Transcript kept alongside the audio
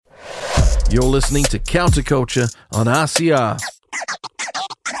You're listening to Counterculture on RCR.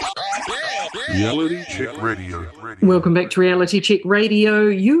 Reality Check Radio. Welcome back to Reality Check Radio.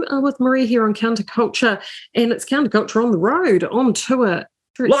 You are with Maree here on Counterculture, and it's Counterculture on the road, on tour.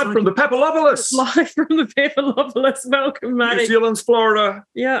 Live from the Papalopolis. Live from the Papalopolis. Welcome, Marty. New Zealand's Florida.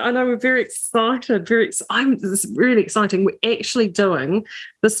 Yeah, I know. We're very excited. This is really exciting. We're actually doing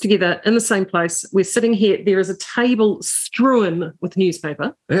this together in the same place. We're sitting here. There is a table strewn with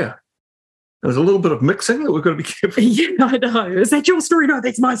newspaper. Yeah. There's a little bit of mixing that we've got to be careful. Yeah, I know. Is that your story? No,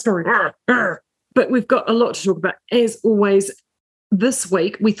 that's my story. But we've got a lot to talk about. As always, this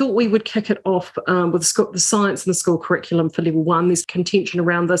week, we thought we would kick it off with the science and the school curriculum for level 1. There's contention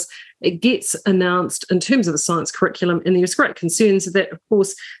around this. It gets announced in terms of the science curriculum, and there's great concerns that, of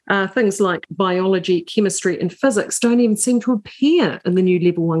course, things like biology, chemistry, and physics don't even seem to appear in the new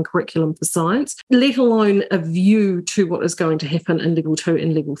level 1 curriculum for science, let alone a view to what is going to happen in level 2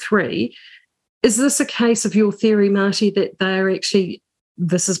 and level 3. Is this a case of your theory, Marty, that they're actually,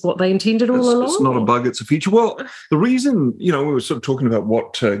 this is what they intended all along? It's not a bug, it's a feature. Well, the reason, we were sort of talking about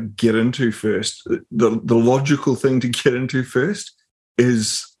what to get into first. The logical thing to get into first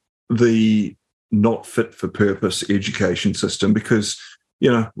is the not fit for purpose education system, because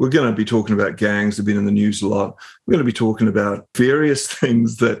we're going to be talking about gangs. They've been in the news a lot. We're going to be talking about various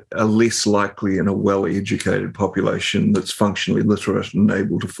things that are less likely in a well-educated population that's functionally literate and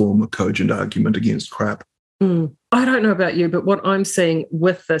able to form a cogent argument against crap. I don't know about you, but what I'm seeing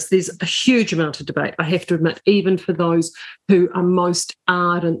with this, there's a huge amount of debate, I have to admit, even for those who are most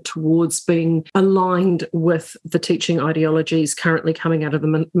ardent towards being aligned with the teaching ideologies currently coming out of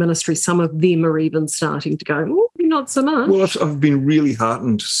the ministry. Some of them are even starting to go, not so much. Well, I've been really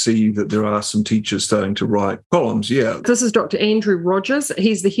heartened to see that there are some teachers starting to write columns, yeah. This is Dr. Andrew Rogers.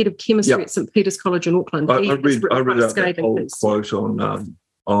 He's the head of chemistry at St. Peter's College in Auckland. I read out that whole quote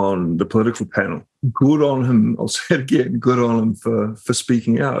on the political panel. Good on him. I'll say it again. Good on him for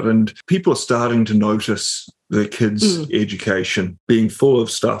speaking out. And people are starting to notice their kids' education being full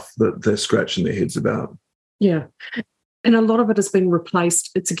of stuff that they're scratching their heads about. Yeah. And a lot of it has been replaced.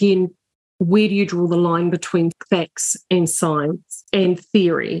 It's, again, where do you draw the line between facts and science and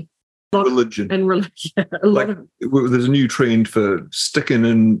theory? Religion. And religion. There's a new trend for sticking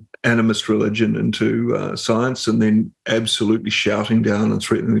in animist religion into science and then absolutely shouting down and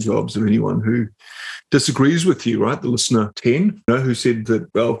threatening the jobs of anyone who disagrees with you, right? The listener 10, who said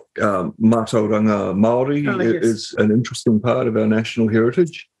that, mātauranga Maree is an interesting part of our national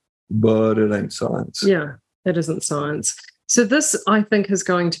heritage, but it ain't science. Yeah, it isn't science. So this, I think, is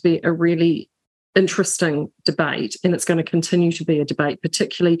going to be a really interesting debate, and it's going to continue to be a debate,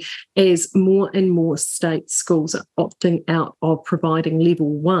 particularly as more and more state schools are opting out of providing level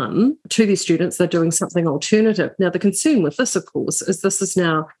 1 to their students. They're doing something alternative. Now, the concern with this, of course, is this is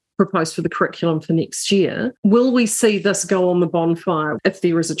now proposed for the curriculum for next year. Will we see this go on the bonfire if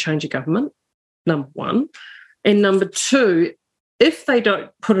there is a change of government? Number one. And number two, if they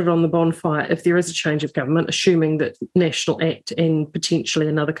don't put it on the bonfire, if there is a change of government, assuming that National Act and potentially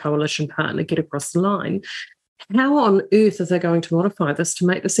another coalition partner get across the line, how on earth are they going to modify this to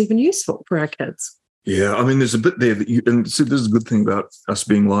make this even useful for our kids? Yeah, I mean, there's a bit there that and so this is a good thing about us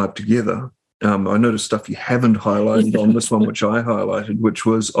being live together. I noticed stuff you haven't highlighted on this one, which I highlighted, which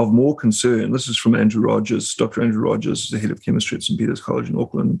was of more concern. This is from Andrew Rogers. Dr. Andrew Rogers is the head of chemistry at St. Peter's College in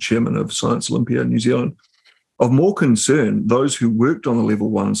Auckland, chairman of Science Olympia New Zealand. Of more concern, those who worked on the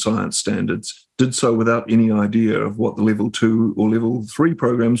level 1 science standards did so without any idea of what the level 2 or level 3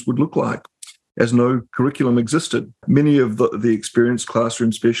 programs would look like, as no curriculum existed. Many of the experienced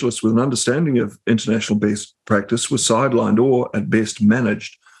classroom specialists with an understanding of international best practice were sidelined or, at best,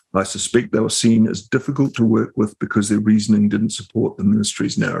 managed. I suspect they were seen as difficult to work with because their reasoning didn't support the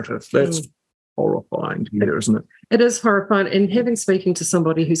ministry's narrative. That's horrifying to hear, isn't it? It is horrifying. And having speaking to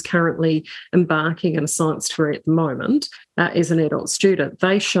somebody who's currently embarking in a science degree at the moment as an adult student,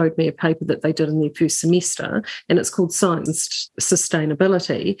 they showed me a paper that they did in their first semester, and it's called Science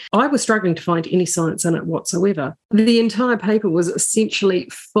Sustainability. I was struggling to find any science in it whatsoever. The entire paper was essentially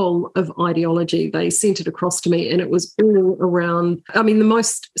full of ideology. They sent it across to me, and it was all around, I mean, the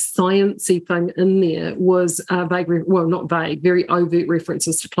most sciencey thing in there was very overt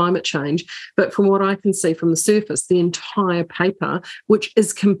references to climate change. But from what I can see from the surface, the entire paper, which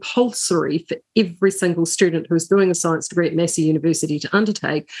is compulsory for every single student who is doing a science degree at Massey University to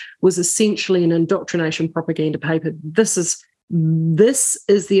undertake, was essentially an indoctrination propaganda paper. This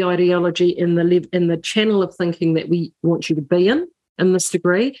is the ideology in the channel of thinking that we want you to be in this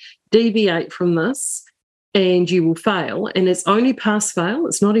degree. Deviate from this and you will fail. And it's only pass-fail.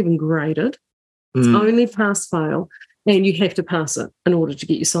 It's not even graded. It's only pass-fail. and you have to pass it in order to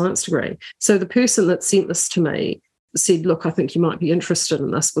get your science degree. So the person that sent this to me said, look, I think you might be interested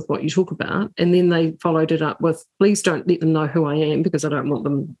in this with what you talk about. And then they followed it up with, please don't let them know who I am because I don't want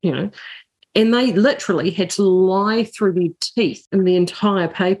them, And they literally had to lie through their teeth in the entire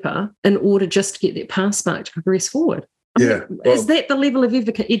paper in order just to get their pass mark to progress forward. Is that the level of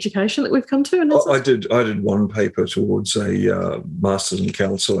education that we've come to? I did one paper towards a master's in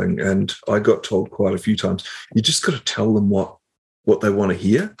counselling, and I got told quite a few times, you just got to tell them what they want to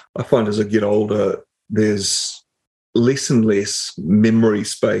hear. I find as I get older, there's less and less memory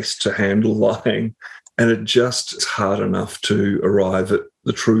space to handle lying, and it's hard enough to arrive at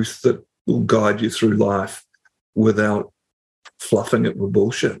the truth that will guide you through life without fluffing it with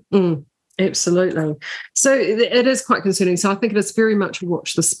bullshit. Absolutely. So it is quite concerning. So I think it is very much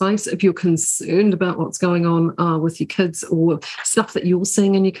watch the space. If you're concerned about what's going on with your kids or stuff that you're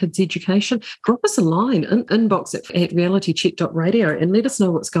seeing in your kids' education, drop us a line, inbox at realitycheck.radio, and let us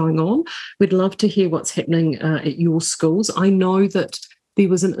know what's going on. We'd love to hear what's happening at your schools. I know that there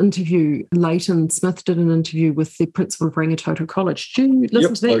was an interview, Leighton Smith did an interview with the principal of Rangitoto College. Did you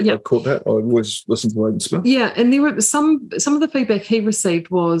listen to that? I caught that. I always listen to Leighton Smith. Yeah, and there were some of the feedback he received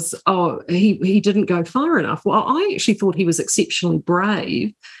was, he didn't go far enough. Well, I actually thought he was exceptionally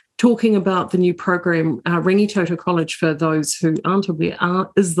brave talking about the new program. Rangitoto College, for those who aren't aware,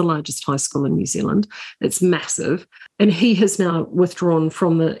 is the largest high school in New Zealand. It's massive. And he has now withdrawn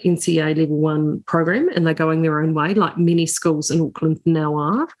from the NCA Level 1 program, and they're going their own way, like many schools in Auckland now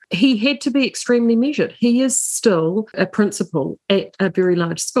are. He had to be extremely measured. He is still a principal at a very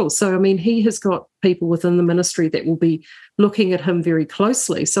large school. So, I mean, he has got people within the ministry that will be looking at him very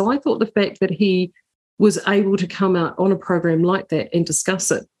closely. So I thought the fact that he was able to come out on a program like that and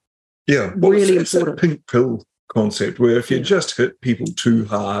discuss it, really it's important. That pink pill concept where if you just hit people too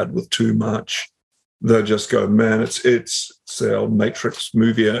hard with too much, they'll just go, man, it's the old Matrix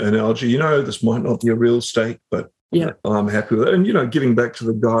movie analogy. This might not be a real state, but I'm happy with it. And, getting back to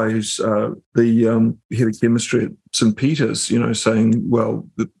the guy who's the head of chemistry at St. Peter's, saying, well,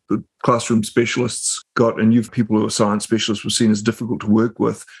 the classroom specialists and you've people who are science specialists were seen as difficult to work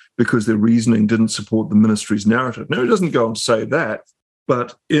with because their reasoning didn't support the ministry's narrative. Now, it doesn't go on to say that,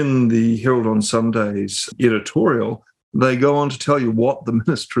 but in the Herald on Sunday's editorial, they go on to tell you what the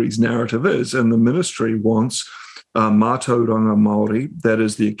ministry's narrative is, and the ministry wants mātauranga Māori, that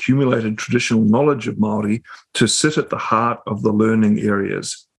is the accumulated traditional knowledge of Māori, to sit at the heart of the learning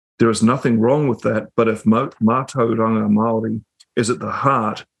areas. There is nothing wrong with that, but if mātauranga Māori is at the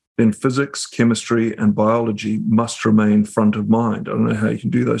heart, then physics, chemistry, and biology must remain front of mind. I don't know how you can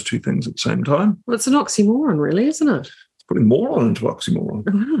do those two things at the same time. Well, it's an oxymoron, really, isn't it? It's putting moron into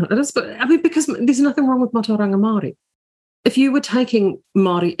oxymoron. It is, but I mean, because there's nothing wrong with mātauranga Māori. If you were taking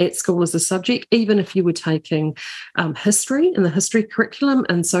Māori at school as a subject, even if you were taking history in the history curriculum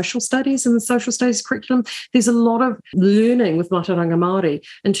and social studies in the social studies curriculum, there's a lot of learning with mātauranga Māori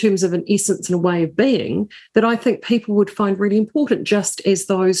in terms of an essence and a way of being that I think people would find really important, just as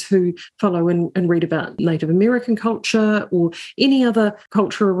those who follow and read about Native American culture or any other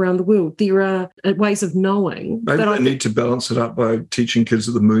culture around the world. There are ways of knowing. Maybe they need to balance it up by teaching kids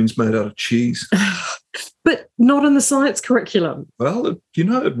that the moon's made out of cheese. But not in the science curriculum. Well,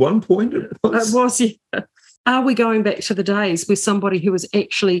 at one point it was. It was, yeah. Are we going back to the days where somebody who was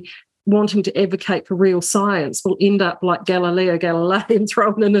actually wanting to advocate for real science will end up like Galileo Galilei and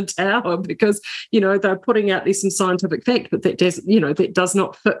thrown in a tower because, they're putting out there some scientific fact, but that does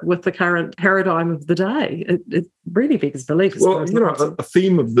not fit with the current paradigm of the day. It really begs belief. Well, a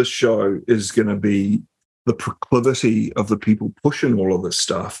theme of this show is going to be the proclivity of the people pushing all of this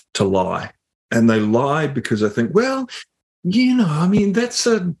stuff to lie. And they lie because they think, well, that's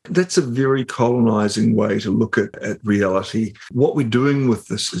a very colonizing way to look at reality. What we're doing with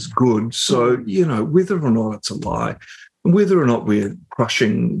this is good. So, whether or not it's a lie, and whether or not we're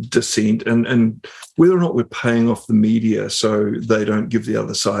crushing dissent, and whether or not we're paying off the media so they don't give the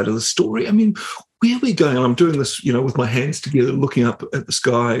other side of the story. I mean, where are we going? I'm doing this, with my hands together, looking up at the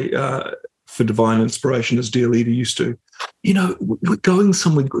sky for divine inspiration, as dear leader used to. We're going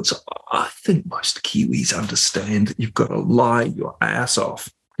somewhere good. So I think most Kiwis understand that you've got to lie your ass off.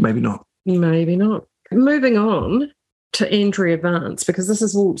 Maybe not. Maybe not. Moving on to Andrea Vance, because this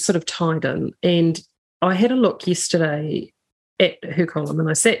is all sort of tied in. And I had a look yesterday at her column and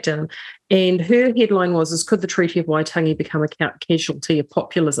I sat down and her headline was, could the Treaty of Waitangi become a casualty of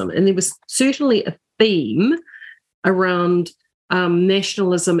populism? And there was certainly a theme around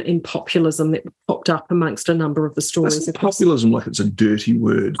nationalism and populism that popped up amongst a number of the stories. Populism like it's a dirty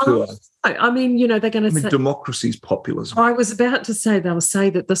word. I mean, they're going to say... democracy's populism. I was about to say, they'll say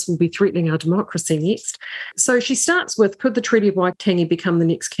that this will be threatening our democracy next. So she starts with, could the Treaty of Waitangi become the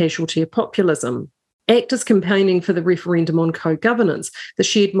next casualty of populism? Actors campaigning for the referendum on co-governance, the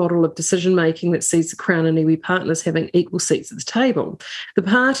shared model of decision-making that sees the Crown and iwi partners having equal seats at the table. The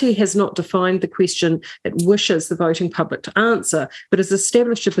party has not defined the question it wishes the voting public to answer, but has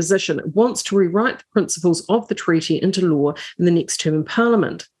established a position it wants to rewrite the principles of the treaty into law in the next term in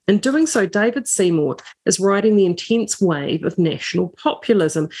Parliament. In doing so, David Seymour is riding the intense wave of national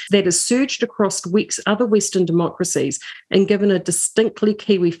populism that has surged across other Western democracies and given a distinctly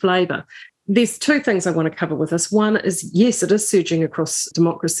Kiwi flavour. There's two things I want to cover with this. One is, yes, it is surging across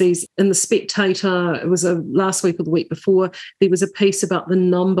democracies. In The Spectator, it was last week or the week before, there was a piece about the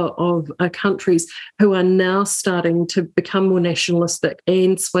number of countries who are now starting to become more nationalistic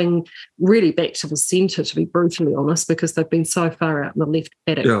and swing really back to the centre, to be brutally honest, because they've been so far out in the left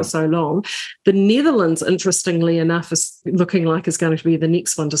paddock for so long. The Netherlands, interestingly enough, is looking like is going to be the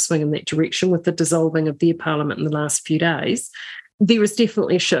next one to swing in that direction with the dissolving of their parliament in the last few days. There is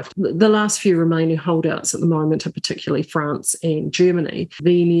definitely a shift. The last few remaining holdouts at the moment are particularly France and Germany,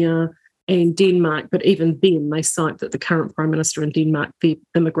 Venia and Denmark, but even then they cite that the current Prime Minister in Denmark, the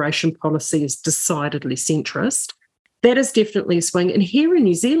immigration policy is decidedly centrist. That is definitely a swing. And here in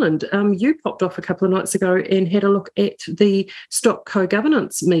New Zealand, you popped off a couple of nights ago and had a look at the Stop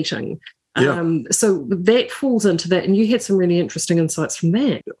Co-Governance meeting. So that falls into that, and you had some really interesting insights from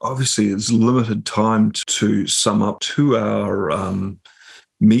that. Obviously, there's limited time to sum up 2 hour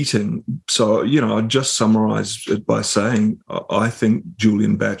meeting. So, I'd just summarise it by saying I think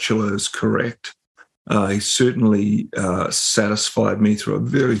Julian Batchelor is correct. He certainly satisfied me through a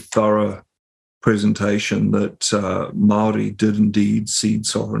very thorough presentation that Marty did indeed cede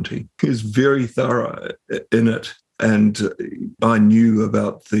sovereignty. He was very thorough in it. And I knew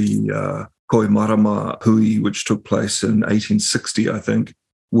about the Koimarama Hui, which took place in 1860, I think,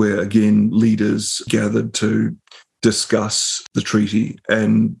 where, again, leaders gathered to discuss the treaty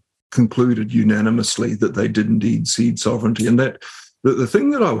and concluded unanimously that they did indeed cede sovereignty. And that the thing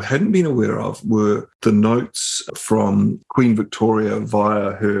that I hadn't been aware of were the notes from Queen Victoria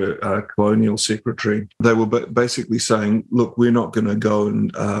via her colonial secretary. They were basically saying, look, we're not going to go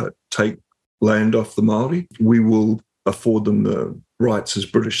and take land off the Māori. We will afford them the rights as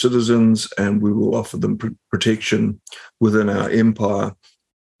British citizens, and we will offer them protection within our empire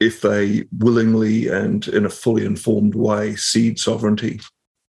if they willingly and in a fully informed way cede sovereignty.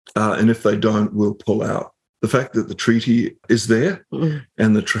 And if they don't, we'll pull out. The fact that the treaty is there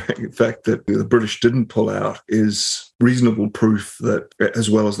and the fact that the British didn't pull out is reasonable proof that, as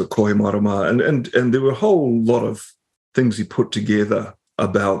well as the Koimarama, and there were a whole lot of things he put together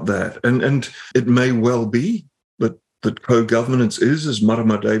about that. And it may well be that co-governance is, as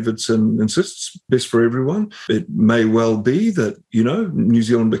Marama Davidson insists, best for everyone. It may well be that, New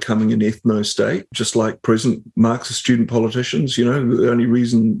Zealand becoming an ethno-state, just like present Marxist student politicians, the only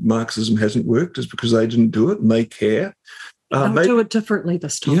reason Marxism hasn't worked is because they didn't do it and they care. They'll do it differently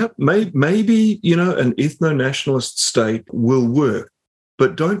this time. Yeah, maybe, an ethno-nationalist state will work,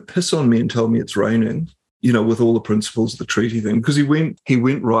 but don't piss on me and tell me it's raining. With all the principles of the treaty thing, because he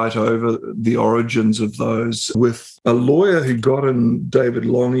went right over the origins of those with a lawyer who got in David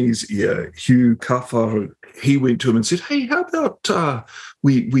Longy's ear, Hugh Kawharu. He went to him and said, hey, how about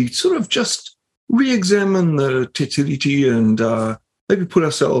we sort of just re-examine the te tiriti and maybe put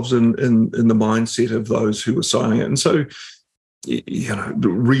ourselves in the mindset of those who were signing it. And so,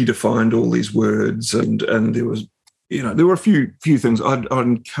 redefined all these words and there was, there were a few things. I'd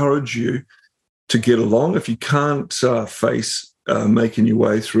encourage you to get along. If you can't face making your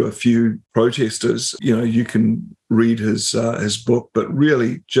way through a few protesters, you can read his book, but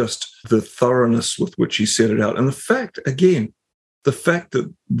really just the thoroughness with which he set it out. And the fact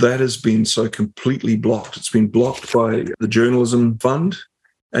that has been so completely blocked. It's been blocked by the Journalism Fund.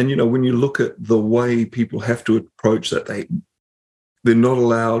 And, when you look at the way people have to approach that, they're not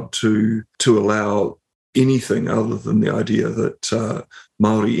allowed to allow anything other than the idea that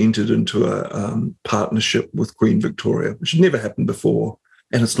Māori entered into a partnership with Queen Victoria, which had never happened before,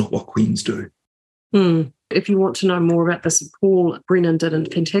 and it's not what queens do. If you want to know more about this, Paul Brennan did a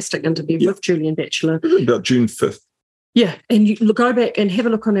fantastic interview with Julian Batchelor. About June 5th. Yeah, and you go back and have a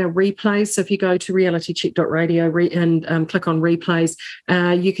look on our replays. So if you go to realitycheck.radio and click on replays,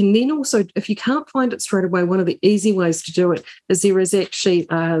 you can then also, if you can't find it straight away, one of the easy ways to do it is there is actually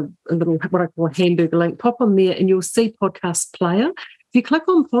a little, what I call a hamburger link. Pop on there and you'll see Podcast Player. If you click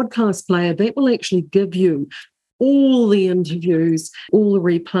on Podcast Player, that will actually give you all the interviews, all the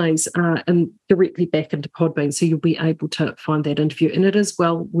replays are directly back into Podbean, so you'll be able to find that interview, and it is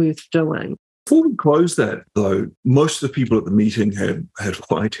well worth doing. Before we close that, though, most of the people at the meeting had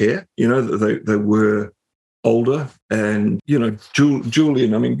white hair. They were older. And,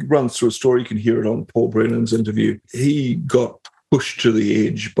 Julian, runs through a story. You can hear it on Paul Brennan's interview. He got pushed to the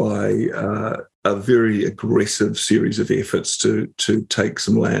edge by a very aggressive series of efforts to take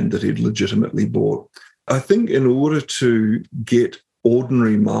some land that he'd legitimately bought. I think in order to get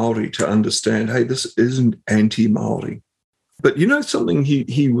ordinary Māori to understand, hey, this isn't anti-Māori. But something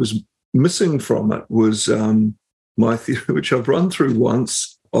he was missing from it was my theory, which I've run through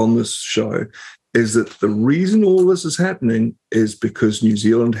once on this show, is that the reason all this is happening is because New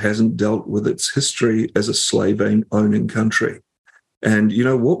Zealand hasn't dealt with its history as a slave-owning country. And,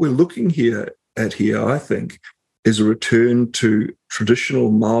 what we're looking at here, I think, is a return to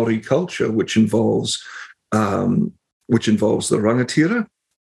traditional Māori culture, which involves the rangatira,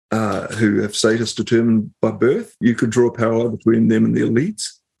 who have status determined by birth. You could draw a parallel between them and the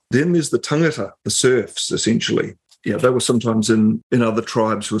elites. Then there's the tangata, the serfs, essentially. Yeah, they were sometimes in other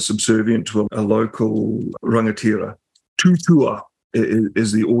tribes who were subservient to a local rangatira. Tutua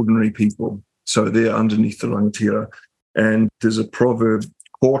is the ordinary people. So they're underneath the rangatira. And there's a proverb,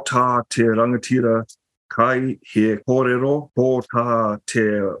 ko tā te rangatira kai he kōrero, ko tā te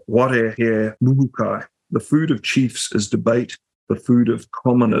ware he muhukai. The food of chiefs is debate. The food of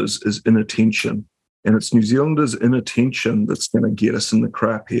commoners is inattention. And it's New Zealanders' inattention that's going to get us in the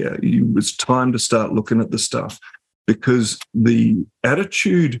crap here. It's time to start looking at this stuff, because the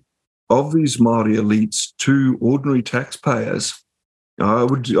attitude of these Māori elites to ordinary taxpayers, I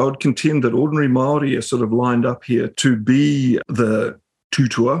would contend that ordinary Māori are sort of lined up here to be the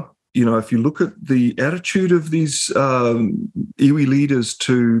tutua. If you look at the attitude of these iwi leaders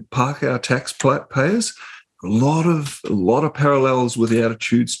to Pākehā taxpayers, a lot of parallels with the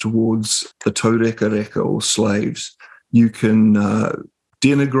attitudes towards the taureka or slaves. You can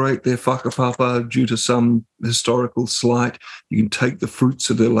denigrate their whakapapa due to some historical slight. You can take the fruits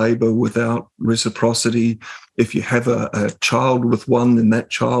of their labour without reciprocity. If you have a child with one, then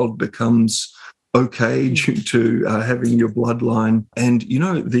that child becomes okay due to having your bloodline. And,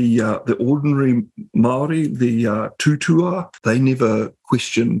 the ordinary Māori, the tutua, they never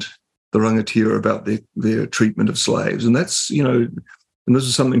questioned the rangatira about their treatment of slaves. And that's, and this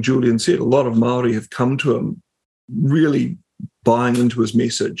is something Julian said, a lot of Māori have come to him really buying into his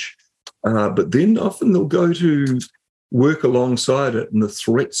message. But then often they'll go to work alongside it, and the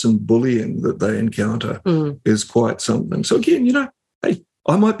threats and bullying that they encounter is quite something. So again, hey,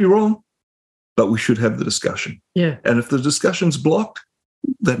 I might be wrong, but we should have the discussion. Yeah. And if the discussion's blocked,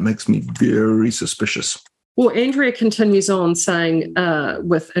 that makes me very suspicious. Well, Andrea continues on saying,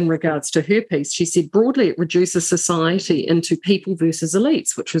 in regards to her piece, she said, broadly, it reduces society into people versus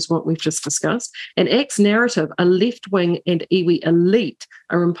elites, which is what we've just discussed. And Act's narrative, a left-wing and iwi elite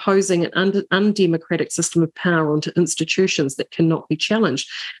are imposing an undemocratic system of power onto institutions that cannot be challenged.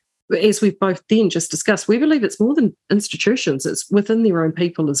 As we've both then just discussed, we believe it's more than institutions, it's within their own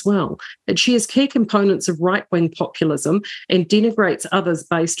people as well. It shares key components of right-wing populism and denigrates others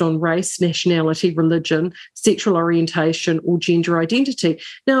based on race, nationality, religion, sexual orientation, or gender identity.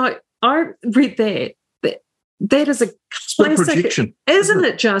 Now, I read that. That is a classic, projection, isn't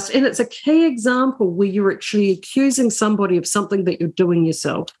it just? And it's a key example where you're actually accusing somebody of something that you're doing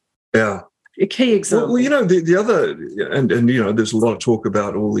yourself. Yeah. A key example. Well, the other, and there's a lot of talk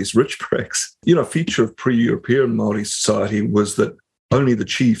about all these rich pricks. A feature of pre-European Māori society was that only the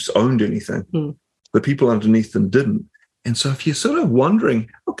chiefs owned anything. The people underneath them didn't. And so if you're sort of wondering,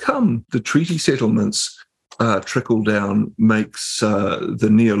 how come the treaty settlements trickle down makes the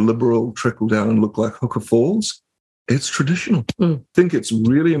neoliberal trickle down look like Hooker Falls? It's traditional. I think it's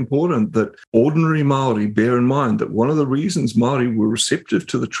really important that ordinary Māori bear in mind that one of the reasons Māori were receptive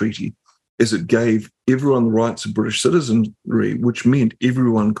to the treaty is it gave everyone the rights of British citizenry, which meant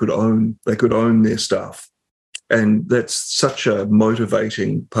everyone could own their stuff. And that's such a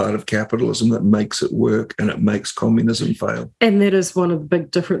motivating part of capitalism that makes it work and it makes communism fail. And that is one of the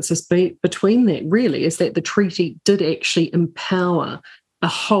big differences between that, really, is that the treaty did actually empower a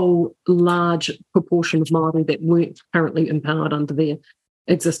whole large proportion of Māori that weren't currently empowered under their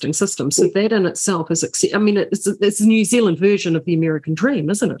existing system. So that in itself is, it's the New Zealand version of the American dream,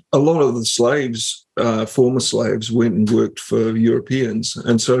 isn't it? A lot of the slaves, former slaves, went and worked for Europeans.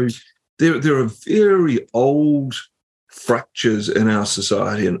 And so there are very old fractures in our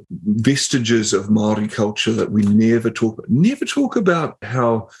society and vestiges of Māori culture that we never talk about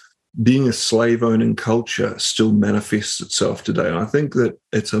how being a slave-owning culture still manifests itself today. And I think that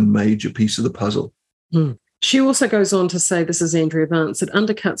it's a major piece of the puzzle. She also goes on to say, this is Andrea Vance, it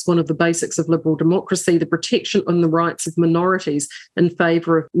undercuts one of the basics of liberal democracy, the protection of the rights of minorities in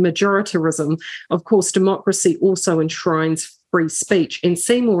favour of majoritarism. Of course, democracy also enshrines free speech, and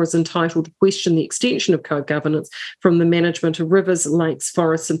Seymour is entitled to question the extension of co-governance from the management of rivers, lakes,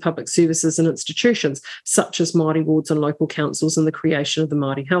 forests and public services and institutions, such as Marty wards and local councils and the creation of the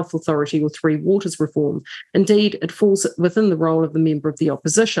Marty Health Authority or Three Waters reform. Indeed, it falls within the role of the member of the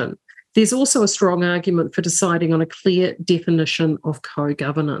opposition. There's also a strong argument for deciding on a clear definition of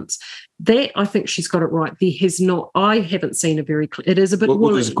co-governance. That, I think she's got it right. There has not, I haven't seen a very clear, it is a bit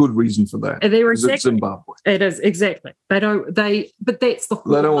woolly. There's good reason for that. It's Zimbabwe. It is, exactly. But that's the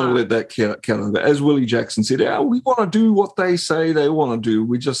whole They don't want to let that count. As Willie Jackson said, we want to do what they say they want to do.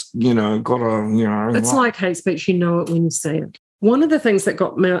 We just, got to, It's like hate speech, you know it when you see it. One of the things that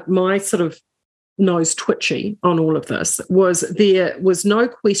got my sort of nose twitchy on all of this was there was no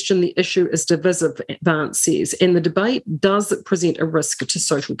question the issue is divisive, Vance says, and the debate does present a risk to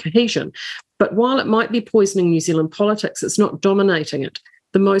social cohesion. But while it might be poisoning New Zealand politics, it's not dominating it.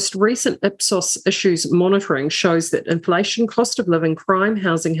 The most recent Ipsos issues monitoring shows that inflation, cost of living, crime,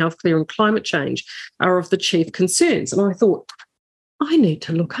 housing, healthcare and climate change are of the chief concerns. And I thought, I need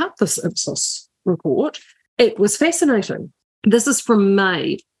to look up this Ipsos report. It was fascinating. This is from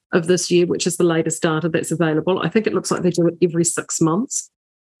May of this year, which is the latest data that's available. I think it looks like they do it every 6 months.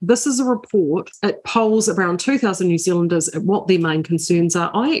 This is a report. It polls around 2,000 New Zealanders at what their main concerns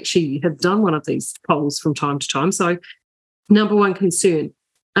are. I actually have done one of these polls from time to time. So number one concern,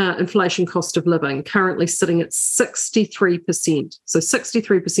 inflation, cost of living, currently sitting at 63%. So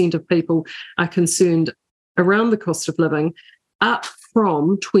 63% of people are concerned around the cost of living, up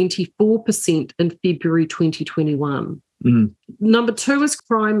from 24% in February 2021. Number two is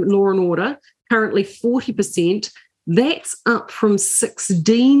crime, law and order, currently 40%. That's up from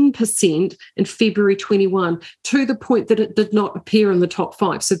 16% in February 21, to the point that it did not appear in the top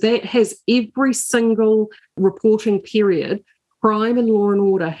five. So that has every single reporting period, crime and law and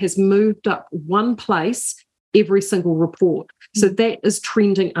order has moved up one place every single report. So that is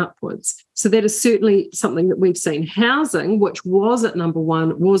trending upwards. So that is certainly something that we've seen. Housing, which was at number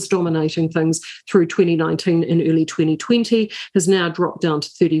one, was dominating things through 2019 and early 2020, has now dropped down to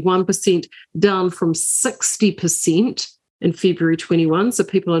 31%, down from 60% in February 21. So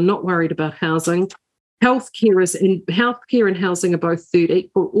people are not worried about housing. Healthcare and housing are both third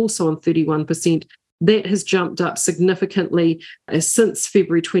equal, also on 31%. That has jumped up significantly since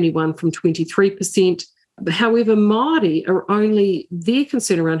February 21 from 23%. However, Marty their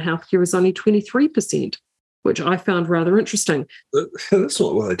concern around healthcare is only 23%, which I found rather interesting. That's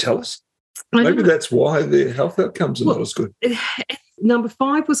not what they tell us. Maybe that's why their health outcomes are not as good. Number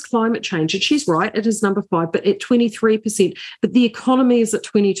five was climate change, and she's right, it is number five, but at 23%. But the economy is at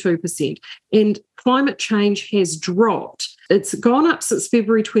 22%, and climate change has dropped. It's gone up since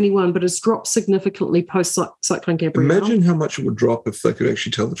February 21, but has dropped significantly post-Cyclone Gabrielle. Imagine how much it would drop if they could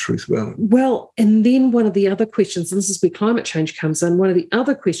actually tell the truth about it. Well, and then one of the other questions, and this is where climate change comes in, one of the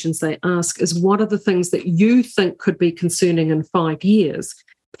other questions they ask is, what are the things that you think could be concerning in 5 years?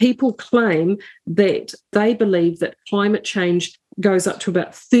 People claim that they believe that climate change goes up to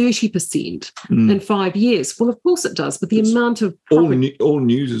about 30% in 5 years. Well, of course it does, but the amount of... All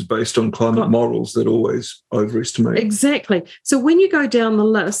news is based on climate models that always overestimate. Exactly. So when you go down the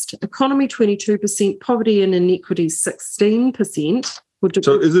list, economy 22%, poverty and inequity 16%.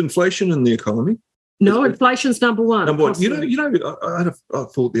 So is inflation in the economy? No, inflation's number one. Number one. I had a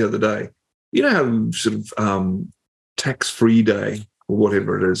thought the other day. You know how sort of tax-free day, or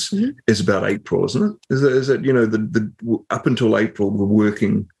whatever it is about April, isn't it? Is it the up until April we're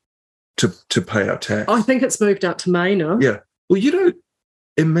working to pay our tax? I think it's moved up to May now. Yeah. Well,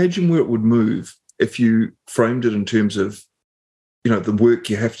 imagine where it would move if you framed it in terms of, the work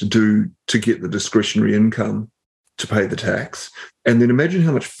you have to do to get the discretionary income to pay the tax. And then imagine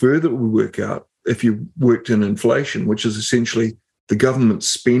how much further it would work out if you worked in inflation, which is essentially the government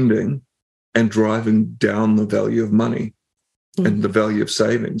spending and driving down the value of money. And the value of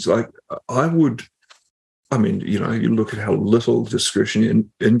savings. You look at how little discretionary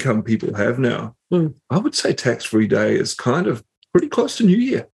income people have now. I would say tax-free day is kind of pretty close to New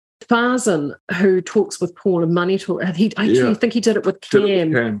Year. Farzan, who talks with Paul and Money Talk, I think he did it with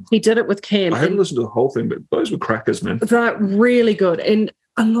Cam. He did it with Cam. I haven't listened to the whole thing, but those were crackers, man. They're really good. And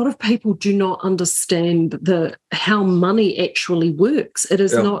a lot of people do not understand how money actually works. It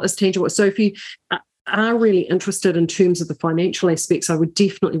is not as tangible. So if you are really interested in terms of the financial aspects, I would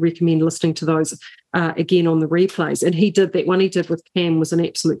definitely recommend listening to those again on the replays. And he did that one he did with Cam was an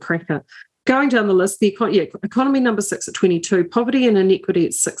absolute cracker. Going down the list, economy number 6 at 22, poverty and inequity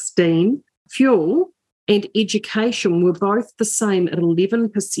at 16, fuel and education were both the same at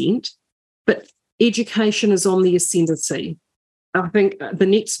 11%, but education is on the ascendancy. I think the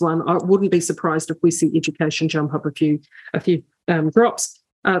next one, I wouldn't be surprised if we see education jump up a few drops.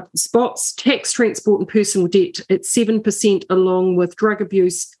 Spots, tax, transport and personal debt at 7%, along with drug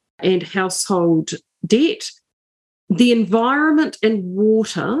abuse and household debt. The environment and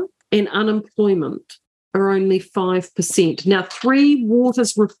water and unemployment are only 5%. Now, Three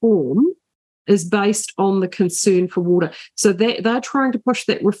Waters reform is based on the concern for water. So they're trying to push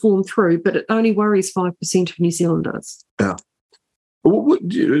that reform through, but it only worries 5% of New Zealanders. Yeah.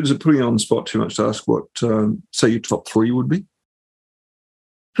 Is it putting you on the spot too much to ask what, say, your top three would be?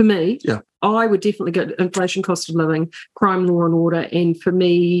 For me, yeah, I would definitely go inflation, cost of living, crime, law and order, and for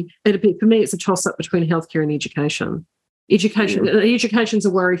me, it's a toss-up between healthcare and education. Education's a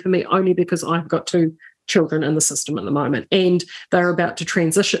worry for me only because I've got two children in the system at the moment, and they're about to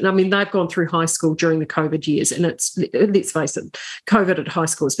transition. I mean, they've gone through high school during the COVID years, and let's face it, COVID at high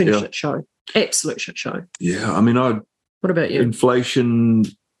school has been a shit show, absolute shit show. Yeah, I mean, what about you? Inflation,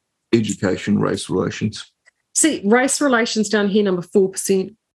 education, race relations. See, race relations down here, number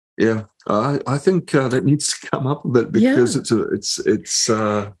 4%. Yeah, I think that needs to come up a bit because it's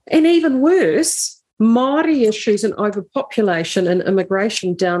and even worse, Marty issues and overpopulation and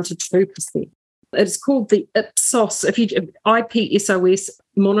immigration down to 2%. It's called the Ipsos, IPSOS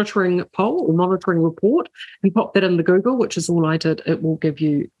monitoring poll or monitoring report. You pop that in the Google, which is all I did. It will give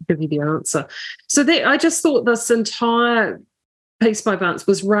you the answer. So I just thought this entire piece by Vance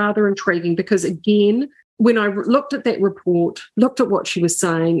was rather intriguing because, again, when I looked at that report, looked at what she was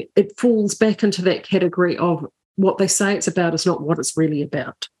saying, it falls back into that category of what they say it's about is not what it's really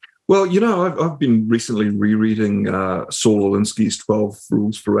about. Well, I've been recently rereading Saul Alinsky's 12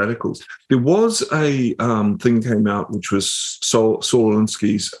 Rules for Radicals. There was a thing came out which was Saul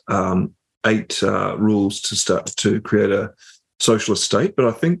Alinsky's 8 rules to create a socialist state, but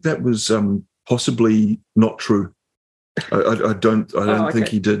I think that was possibly not true. I don't think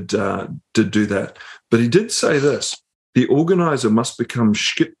he did do that. But he did say this: the organizer must become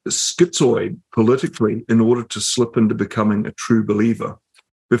schizoid politically in order to slip into becoming a true believer.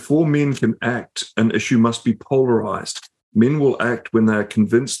 Before men can act, an issue must be polarized. Men will act when they are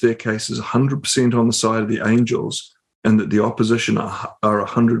convinced their case is 100% on the side of the angels and that the opposition are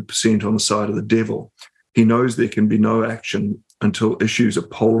 100% on the side of the devil. He knows there can be no action until issues are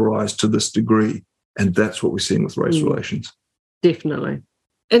polarized to this degree. And that's what we're seeing with race relations. Definitely.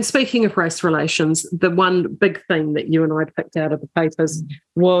 And speaking of race relations, the one big thing that you and I picked out of the papers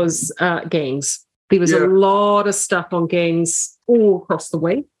was gangs. There was a lot of stuff on gangs all across the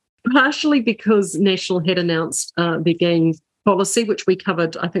week, partially because National had announced their gang policy, which we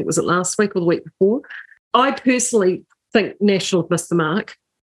covered, I think, was it last week or the week before. I personally think National missed the mark.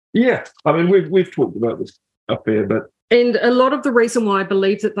 Yeah, I mean, we've talked about this up there, but... And a lot of the reason why I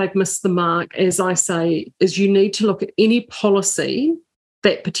believe that they've missed the mark, as I say, is you need to look at any policy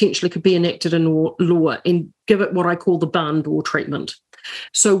that potentially could be enacted in law and give it what I call the barn door treatment.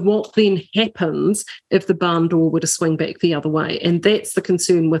 So what then happens if the barn door were to swing back the other way? And that's the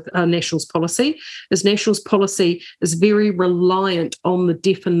concern with National's policy, is National's policy is very reliant on the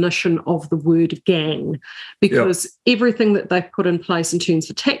definition of the word gang, because everything that they've put in place in terms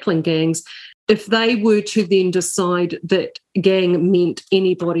of tackling gangs, if they were to then decide that gang meant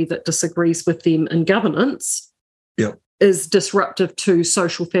anybody that disagrees with them in governance, is disruptive to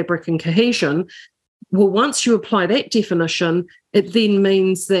social fabric and cohesion, well, once you apply that definition, it then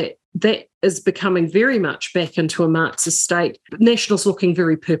means that that is becoming very much back into a Marxist state. National's looking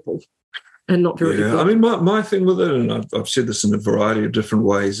very purple and not very good. I mean, my thing with it, and I've said this in a variety of different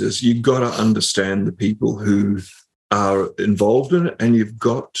ways, is you've got to understand the people who are involved in it, and you've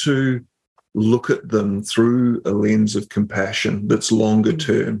got to look at them through a lens of compassion that's longer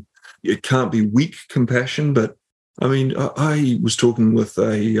term. It can't be weak compassion, but I mean, I was talking with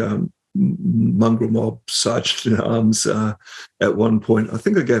a mongrel mob sergeant-at-arms at one point. I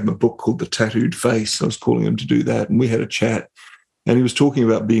think I gave him a book called The Tattooed Face. I was calling him to do that, and we had a chat. And he was talking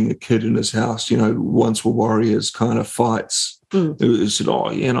about being a kid in his house, once were warriors kind of fights. He said,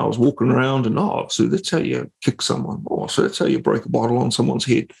 and I was walking around and, so that's how you kick someone. So that's how you break a bottle on someone's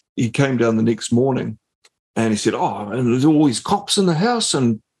head. He came down the next morning and he said, and there's all these cops in the house,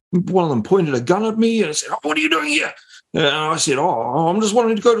 and one of them pointed a gun at me and I said, what are you doing here? And I said, I'm just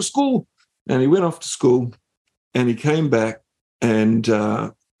wanting to go to school. And he went off to school and he came back and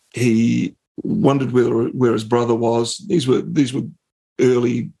he wondered where his brother was. These were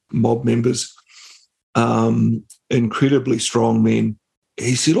early mob members, incredibly strong men.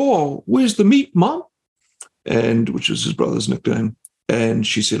 He said, where's the meat, Mum? And which was his brother's nickname. And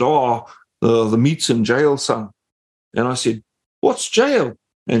she said, the meat's in jail, son. And I said, what's jail?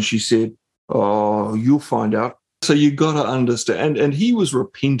 And she said, oh, you'll find out. So you got to understand. And he was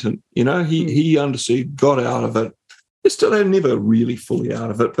repentant, he understood, got out of it. He still had never really fully out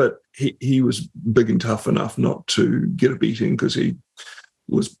of it, but he was big and tough enough not to get a beating because he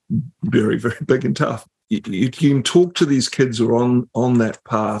was very, very big and tough. You can talk to these kids who are on that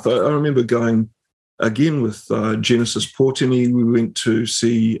path. I remember going again with Genesis Portini. We went to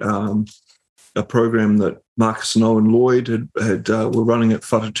see a program that Marcus and Owen Lloyd were running at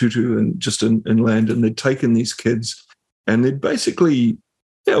Whatututu and just inland, and they'd taken these kids and they'd basically,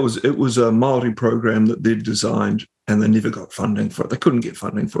 it was a Māori program that they'd designed, and they never got funding for it. They couldn't get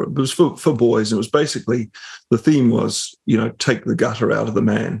funding for it. It was for boys, and it was basically, the theme was, take the gutter out of the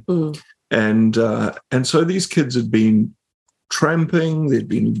man. And so these kids had been tramping, they'd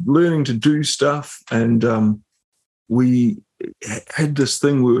been learning to do stuff, and we had this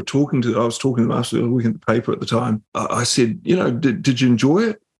thing I was talking to them after the week in the paper at the time. I said, did you enjoy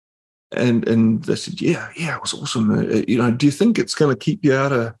it? And they said, yeah, it was awesome. Do you think it's going to keep you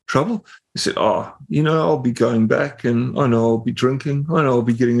out of trouble? I said, I'll be going back, and I know I'll be drinking. I know I'll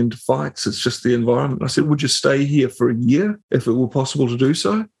be getting into fights. It's just the environment. I said, would you stay here for a year if it were possible to do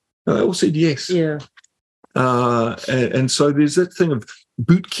so? And they all said yes. Yeah. And so there's that thing of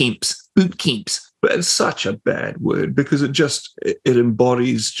boot camps, but it's such a bad word because it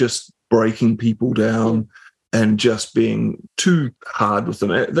embodies just breaking people down and just being too hard with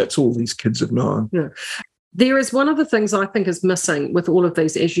them. That's all these kids have known. Yeah. There is one of the things I think is missing with all of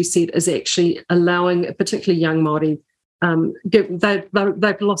these, as you said, is actually allowing particularly young Māori,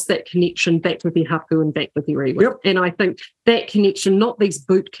 they've lost that connection back with their hapu and back with their iwi. Yep. And I think that connection, not these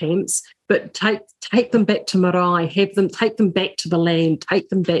boot camps, but take them back to Maree, take them back to the land, take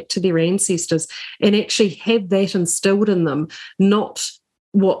them back to their ancestors, and actually have that instilled in them, not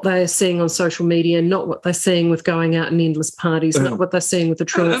what they're seeing on social media, not what they're seeing with going out in endless parties, not what they're seeing with the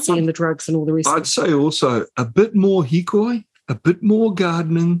truancy and the drugs and all the rest of it. I'd say also a bit more hikoi, a bit more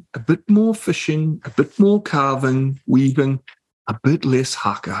gardening, a bit more fishing, a bit more carving, weaving, a bit less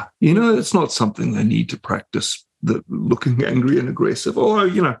haka. It's not something they need to practice, the looking angry and aggressive.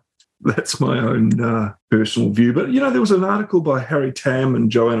 That's my own personal view. But, there was an article by Harry Tam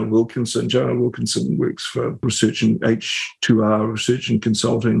and Joanna Wilkinson. Joanna Wilkinson works for research in H2R, research and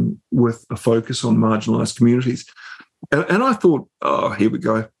consulting with a focus on marginalised communities. And I thought, here we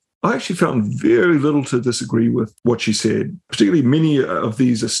go. I actually found very little to disagree with what she said, particularly many of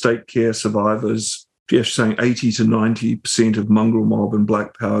these estate care survivors. She's saying 80 to 90% of mongrel mob and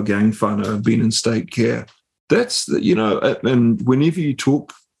black power gang whānau have been in state care. That's, and whenever you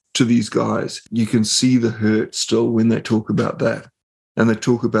talk to these guys, you can see the hurt still when they talk about that. And they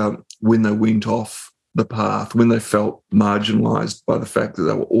talk about when they went off the path, when they felt marginalised by the fact that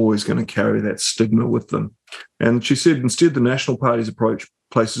they were always going to carry that stigma with them. And she said, instead, the National Party's approach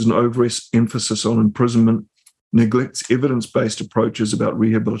places an overemphasis on imprisonment, neglects evidence-based approaches about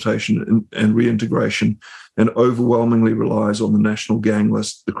rehabilitation and reintegration, and overwhelmingly relies on the national gang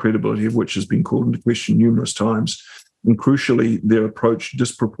list, the credibility of which has been called into question numerous times. And crucially, their approach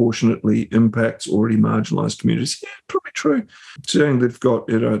disproportionately impacts already marginalised communities. Yeah, probably true. Saying they've got,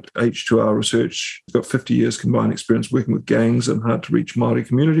 H2R research, got 50 years combined experience working with gangs and hard-to-reach Māori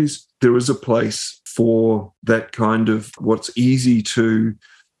communities. There is a place for that kind of what's easy to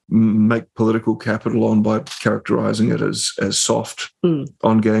make political capital on by characterising it as soft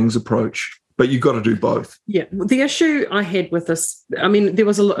on gangs approach. But you've got to do both. Yeah. The issue I had with this,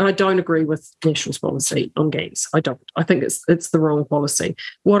 I don't agree with National's policy on gangs. I don't. I think it's the wrong policy.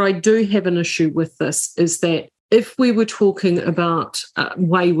 What I do have an issue with this is that if we were talking about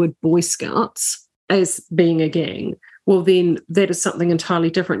wayward Boy Scouts as being a gang, well, then that is something entirely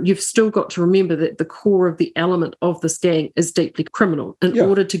different. You've still got to remember that the core of the element of this gang is deeply criminal. In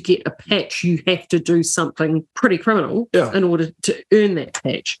order to get a patch, you have to do something pretty criminal in order to earn that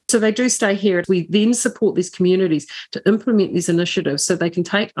patch. So they do stay here. We then support these communities to implement these initiatives so they can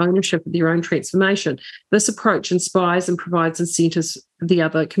take ownership of their own transformation. This approach inspires and provides incentives for the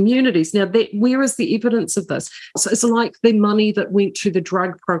other communities. Now, where is the evidence of this? So it's like the money that went to the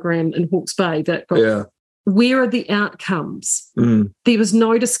drug program in Hawke's Bay that got where are the outcomes? There was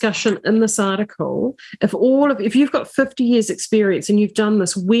no discussion in this article. If you've got 50 years experience and you've done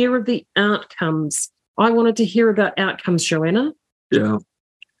this, where are the outcomes? I wanted to hear about outcomes, Joanna. Yeah.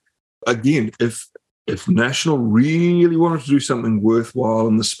 Again, if National really wanted to do something worthwhile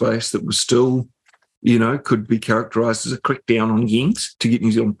in the space that was still, could be characterised as a crackdown on gangs to get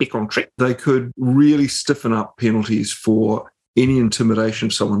New Zealand back on track, they could really stiffen up penalties for any intimidation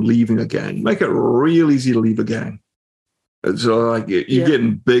of someone leaving a gang. Make it real easy to leave a gang. It's like you get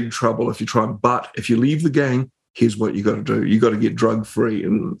in big trouble if you try. But if you leave the gang, here's what you got to do. You got to get drug free,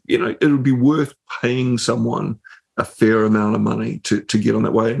 and it would be worth paying someone a fair amount of money to get on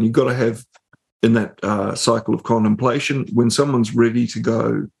that way. And you've got to have in that cycle of contemplation when someone's ready to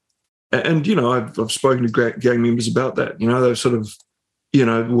go. And I've spoken to gang members about that. They're sort of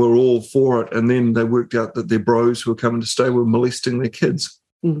were all for it, and then they worked out that their bros who were coming to stay were molesting their kids.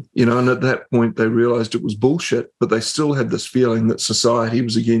 And at that point they realized it was bullshit, but they still had this feeling that society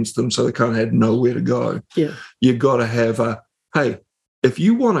was against them, so they kind of had nowhere to go. You've got to have hey, if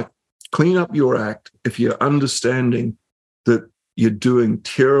you want to clean up your act, if you're understanding that you're doing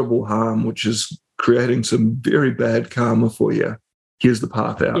terrible harm, which is creating some very bad karma for you, here's the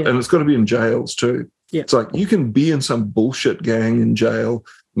path out. And it's got to be in jails too. It's like you can be in some bullshit gang in jail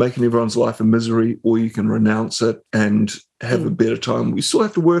making everyone's life a misery, or you can renounce it and have a better time. We still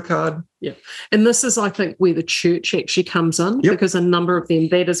have to work hard. And this is, I think, where the church actually comes in, because a number of them,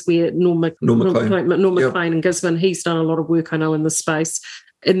 that is where Norm McLean in Gisborne, he's done a lot of work, I know, in this space.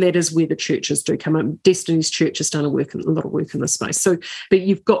 And that is where the churches do come in. Destiny's Church has done a lot of work in this space. So, but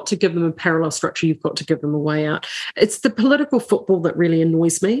you've got to give them a parallel structure. You've got to give them a way out. It's the political football that really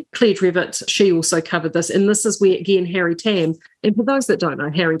annoys me. Claire Trevitt, she also covered this. And this is where, again, Harry Tam, and for those that don't know,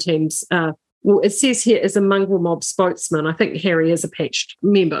 Harry Tam's, it says here is a mongrel mob spokesman. I think Harry is a patched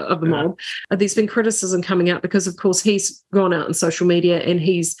member of the mob. There's been criticism coming out because, of course, he's gone out on social media and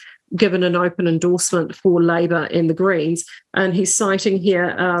he's given an open endorsement for Labour and the Greens. And he's citing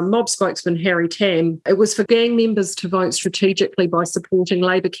here mob spokesman Harry Tam. It was for gang members to vote strategically by supporting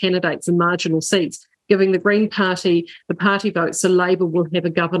Labour candidates in marginal seats, giving the Green Party the party vote so Labour will have a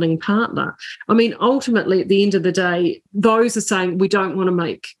governing partner. I mean, ultimately, at the end of the day, those are saying we don't want to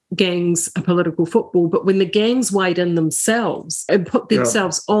make gangs a political football, but when the gangs wade in themselves and put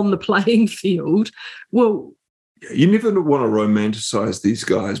themselves on the playing field, well, you never want to romanticize these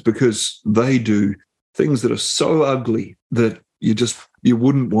guys because they do things that are so ugly that you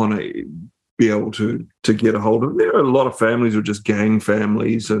wouldn't want to be able to get a hold of. There are a lot of families who are just gang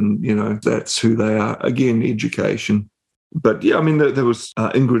families, and that's who they are. Again, education. But yeah, I mean, there was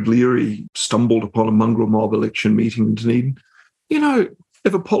Ingrid Leary stumbled upon a mongrel mob election meeting in Dunedin.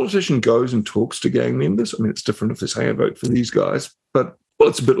 If a politician goes and talks to gang members, I mean, it's different if they're saying I vote for these guys, but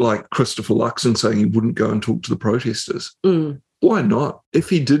it's a bit like Christopher Luxon saying he wouldn't go and talk to the protesters. Why not?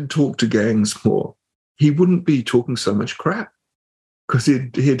 If he did talk to gangs more, he wouldn't be talking so much crap because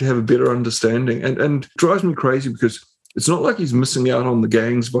he'd have a better understanding. And it drives me crazy because it's not like he's missing out on the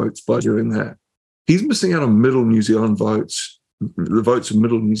gangs' votes by doing that. He's missing out on middle New Zealand votes, the votes of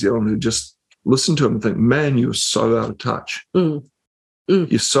middle New Zealand who just listen to him and think, man, you're so out of touch.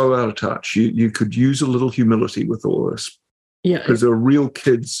 You're so out of touch. You could use a little humility with all this. Because there are real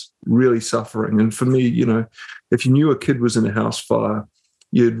kids really suffering. And for me, if you knew a kid was in a house fire,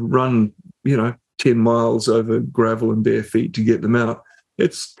 you'd run, 10 miles over gravel and bare feet to get them out.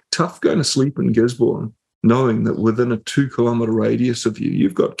 It's tough going to sleep in Gisborne, knowing that within a 2-kilometre radius of you,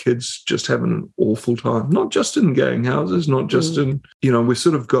 you've got kids just having an awful time, not just in gang houses, not just in, we've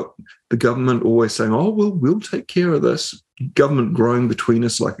sort of got the government always saying, oh, well, we'll take care of this. Government growing between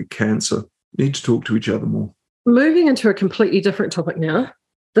us like a cancer. We need to talk to each other more. Moving into a completely different topic now.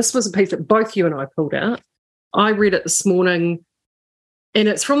 This was a piece that both you and I pulled out. I read it this morning, and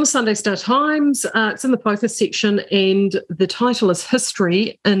it's from the Sunday Star Times. It's in the focus section, and the title is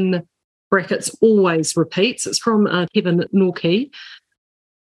History, in brackets, always repeats. It's from Kevin Norkey.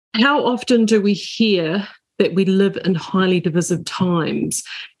 How often do we hear that we live in highly divisive times?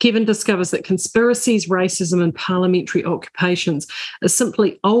 Kevin discovers that conspiracies, racism, and parliamentary occupations are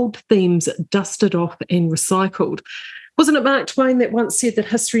simply old themes dusted off and recycled. Wasn't it Mark Twain that once said that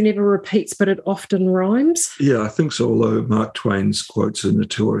history never repeats, but it often rhymes? Yeah, I think so, although Mark Twain's quotes are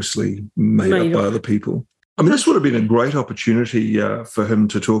notoriously made up by other people. I mean, this would have been a great opportunity for him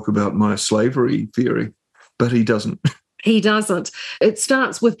to talk about my slavery theory, but he doesn't. He doesn't. It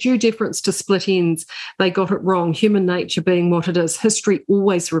starts with due deference to split ends. They got it wrong. Human nature being what it is. History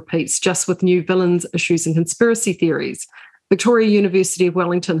always repeats, just with new villains, issues, and conspiracy theories. Victoria University of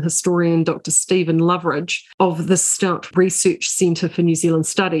Wellington historian Dr. Stephen Loveridge of the Stout Research Centre for New Zealand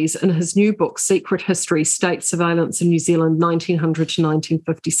Studies, in his new book, Secret History, State Surveillance in New Zealand 1900 to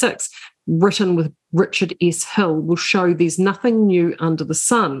 1956, written with Richard S. Hill, will show there's nothing new under the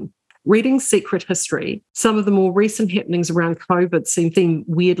sun. Reading Secret History, some of the more recent happenings around COVID seem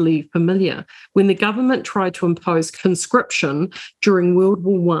weirdly familiar. When the government tried to impose conscription during World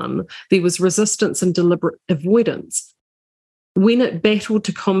War I, there was resistance and deliberate avoidance. When it battled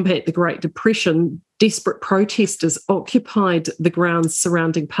to combat the Great Depression, desperate protesters occupied the grounds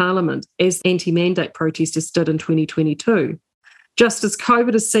surrounding Parliament, as anti-mandate protesters did in 2022. Just as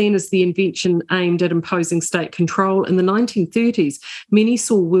COVID is seen as the invention aimed at imposing state control, in the 1930s, many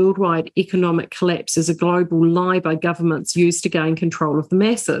saw worldwide economic collapse as a global lie by governments used to gain control of the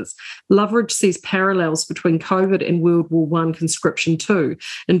masses. Loveridge sees parallels between COVID and World War I conscription too.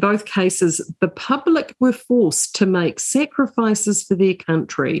 In both cases, the public were forced to make sacrifices for their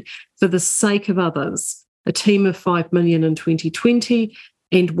country for the sake of others. A team of 5 million in 2020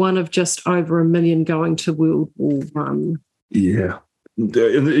 and one of just over 1 million going to World War I. Yeah. And,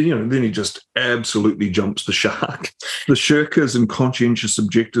 then he just absolutely jumps the shark. The shirkers and conscientious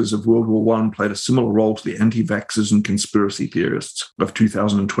objectors of World War I played a similar role to the anti-vaxxers and conspiracy theorists of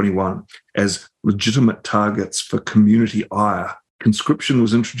 2021 as legitimate targets for community ire. Conscription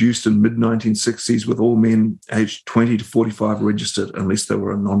was introduced in mid-1960s with all men aged 20 to 45 registered unless they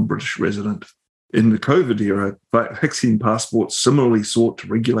were a non-British resident. In the COVID era, vaccine passports similarly sought to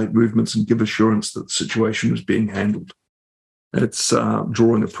regulate movements and give assurance that the situation was being handled. It's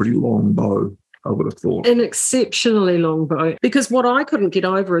drawing a pretty long bow, I would have thought. An exceptionally long bow. Because what I couldn't get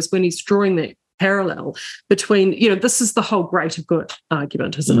over is when he's drawing that parallel between, this is the whole greater good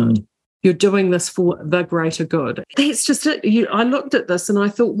argument, isn't it? You're doing this for the greater good. That's just it. I looked at this and I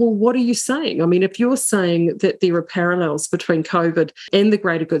thought, well, what are you saying? I mean, if you're saying that there are parallels between COVID and the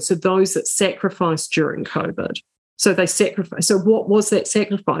greater good, so those that sacrificed during COVID, so they sacrificed. So what was that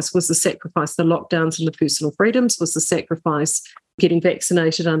sacrifice? Was the sacrifice the lockdowns and the personal freedoms? Was the sacrifice getting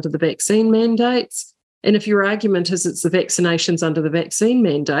vaccinated under the vaccine mandates? And if your argument is it's the vaccinations under the vaccine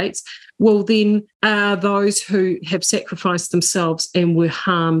mandates, well, then are those who have sacrificed themselves and were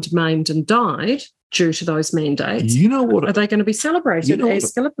harmed, maimed and died due to those mandates, are they going to be celebrated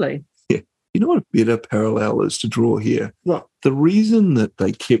as Gallipoli? Yeah. You know what a better parallel is to draw here? What? The reason that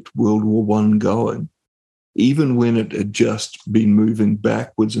they kept World War I going, even when it had just been moving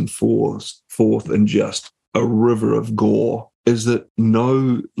backwards and forth in just a river of gore, is that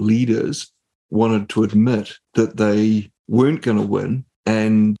no leaders wanted to admit that they weren't going to win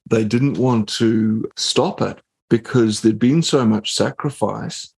and they didn't want to stop it because there'd been so much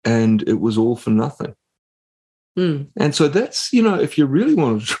sacrifice and it was all for nothing. And so that's, if you really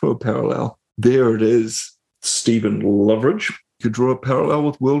want to draw a parallel, there it is, Stephen Loveridge. Could draw a parallel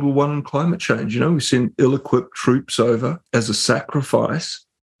with World War I and climate change. We sent ill-equipped troops over as a sacrifice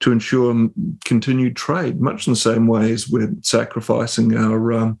to ensure continued trade, much in the same way as we're sacrificing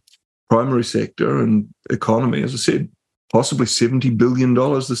our primary sector and economy. As I said, possibly $70 billion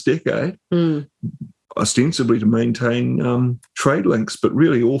this decade, ostensibly to maintain trade links, but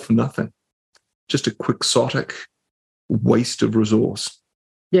really all for nothing. Just a quixotic waste of resource.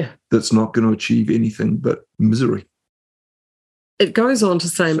 Yeah, that's not going to achieve anything but misery. It goes on to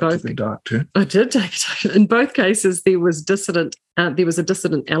say in both. Dark turn. I did take it. In both cases, there was a dissident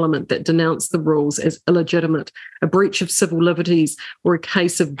element that denounced the rules as illegitimate, a breach of civil liberties, or a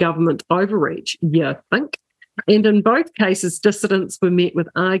case of government overreach. You think? And in both cases, dissidents were met with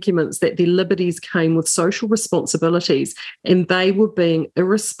arguments that their liberties came with social responsibilities, and they were being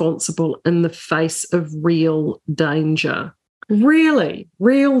irresponsible in the face of real danger. Really,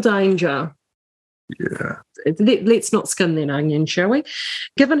 real danger. Yeah. Let's not skin that onion, shall we?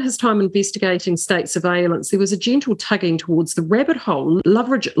 Given his time investigating state surveillance, there was a gentle tugging towards the rabbit hole.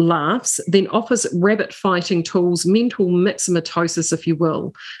 Loveridge laughs, then offers rabbit fighting tools, mental myxomatosis, if you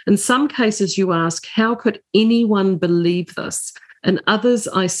will. In some cases, you ask, how could anyone believe this? In others,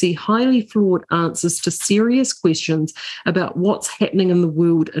 I see highly flawed answers to serious questions about what's happening in the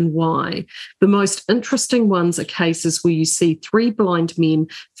world and why. The most interesting ones are cases where you see three blind men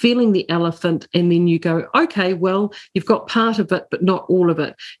feeling the elephant and then you go, okay, well, you've got part of it, but not all of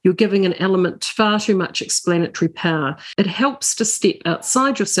it. You're giving an element far too much explanatory power. It helps to step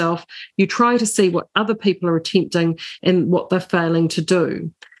outside yourself. You try to see what other people are attempting and what they're failing to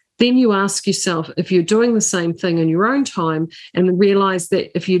do. Then you ask yourself if you're doing the same thing in your own time and realize that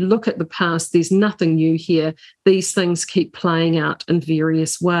if you look at the past, there's nothing new here. These things keep playing out in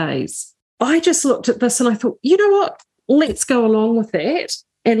various ways. I just looked at this and I thought, you know what? Let's go along with that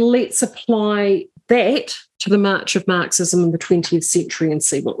and let's apply that to the march of Marxism in the 20th century and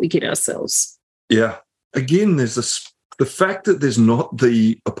see what we get ourselves. Yeah. Again, there's the fact that there's not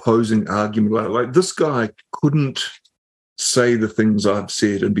the opposing argument. Like this guy couldn't say the things I've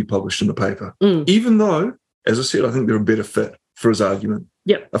said and be published in the paper, even though, as I said, I think they're a better fit for his argument.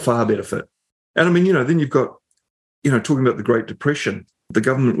 Yep. A far better fit. And I mean, then you've got, talking about the Great Depression, the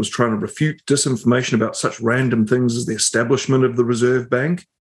government was trying to refute disinformation about such random things as the establishment of the Reserve Bank,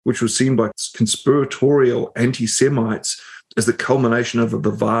 which was seen by conspiratorial anti-Semites as the culmination of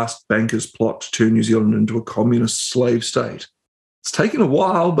the vast bankers' plot to turn New Zealand into a communist slave state. It's taken a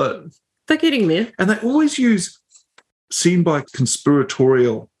while, but they're getting there. And they always use seen by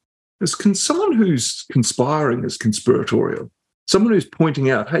conspiratorial. Someone who's conspiring is conspiratorial. Someone who's pointing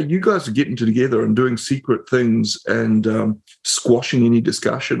out, hey, you guys are getting together and doing secret things and squashing any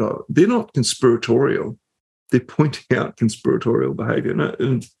discussion. They're not conspiratorial. They're pointing out conspiratorial behaviour.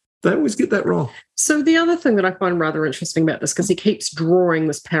 And they always get that wrong. So the other thing that I find rather interesting about this, because he keeps drawing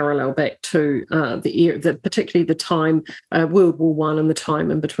this parallel back to particularly the time, World War I and the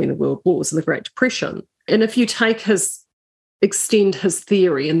time in between the World Wars and the Great Depression. And if you extend his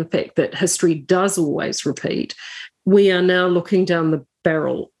theory and the fact that history does always repeat, we are now looking down the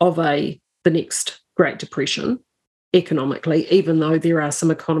barrel of the next Great Depression economically, even though there are some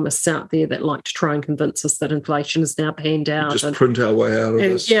economists out there that like to try and convince us that inflation is now panned out. Just print our way out of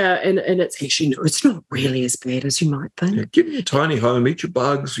this. Yeah, and it's actually, it's not really as bad as you might think. Yeah, get in your tiny home, eat your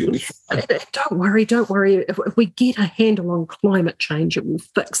bugs. Don't worry. If we get a handle on climate change, it will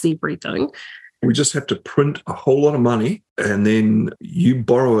fix everything. We just have to print a whole lot of money and then you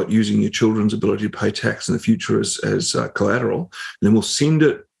borrow it using your children's ability to pay tax in the future as collateral. And then we'll send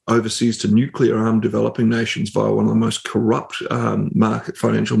it overseas to nuclear-armed developing nations via one of the most corrupt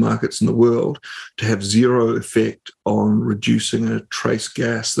financial markets in the world to have zero effect on reducing a trace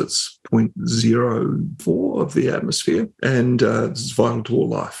gas that's 0.04 of the atmosphere. And it's vital to all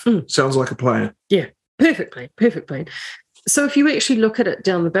life. Sounds like a plan. Yeah, perfect plan. So if you actually look at it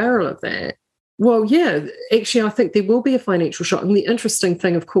down the barrel of that, well, yeah, actually, I think there will be a financial shock. And the interesting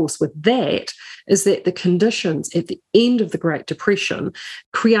thing, of course, with that is that the conditions at the end of the Great Depression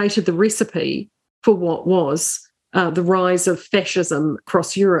created the recipe for what was the rise of fascism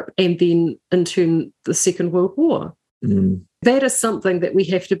across Europe and then, in turn, the Second World War. That is something that we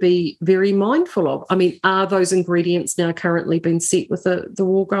have to be very mindful of. I mean, are those ingredients now currently being set with the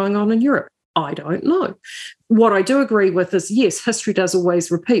war going on in Europe? I don't know. What I do agree with is, yes, history does always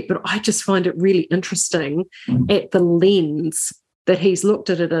repeat, but I just find it really interesting at the lens that he's looked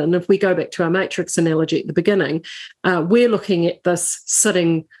at it in. If we go back to our Matrix analogy at the beginning, we're looking at this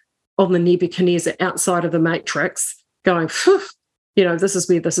sitting on the Nebuchadnezzar outside of the Matrix going, this is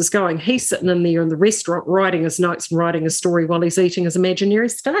where this is going. He's sitting in there in the restaurant writing his notes and writing his story while he's eating his imaginary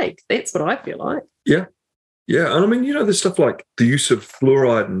steak. That's what I feel like. Yeah. Yeah, and I mean, there's stuff like the use of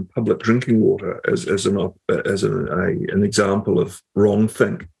fluoride in public drinking water as an example of wrong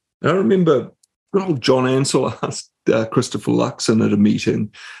think. And I remember good old John Ansell asked Christopher Luxon at a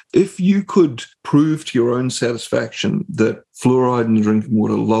meeting, if you could prove to your own satisfaction that fluoride in drinking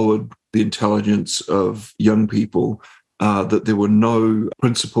water lowered the intelligence of young people, that there were no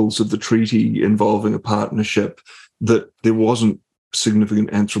principles of the treaty involving a partnership, that there wasn't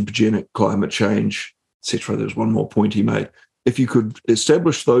significant anthropogenic climate change, etc. There's one more point he made. If you could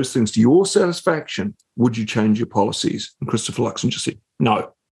establish those things to your satisfaction, would you change your policies? And Christopher Luxon just said,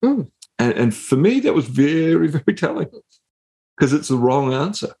 no. And for me, that was very, very telling because it's the wrong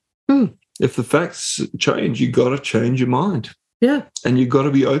answer. If the facts change, you got to change your mind. Yeah. And you've got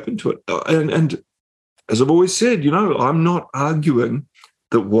to be open to it. And as I've always said, I'm not arguing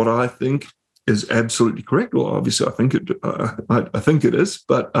that what I think is absolutely correct. Well, obviously, I think it is,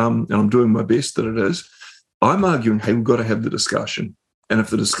 but and I'm doing my best that it is. I'm arguing, hey, we've got to have the discussion, and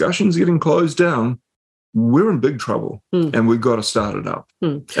if the discussion's getting closed down, we're in big trouble, and we've got to start it up.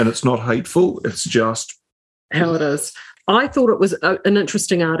 And it's not hateful; it's just how it is. I thought it was an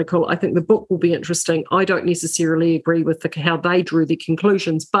interesting article. I think the book will be interesting. I don't necessarily agree with how they drew the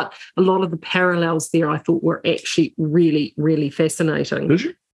conclusions, but a lot of the parallels there I thought were actually really, really fascinating. Did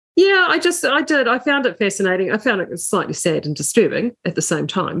you? Yeah, I did. I found it fascinating. I found it slightly sad and disturbing at the same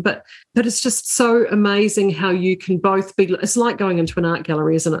time, but it's just so amazing how you can both be, it's like going into an art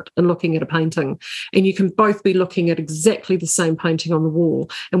gallery, isn't it, and looking at a painting, and you can both be looking at exactly the same painting on the wall,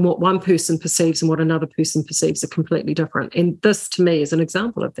 and what one person perceives and what another person perceives are completely different. And this, to me, is an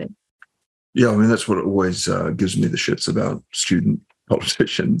example of that. Yeah, I mean, that's what always gives me the shits about student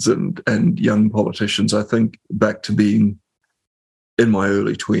politicians and young politicians. I think back to being in my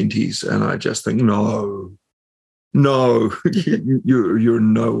early 20s, and I just think, no, you're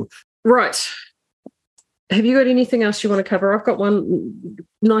no. Right. Have you got anything else you want to cover? I've got one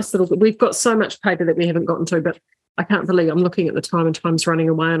nice little, we've got so much paper that we haven't gotten to, but I can't believe I'm looking at the time and time's running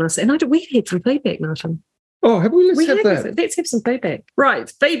away on us. And we've had some feedback, Martin. Oh, have we? Let's have that. Let's have some feedback.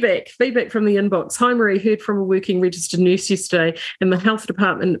 Right, feedback from the inbox. Hi, Maree. Heard from a working registered nurse yesterday, and the health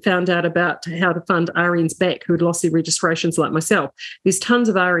department found out about how to fund RNs back who had lost their registrations, like myself. There's tons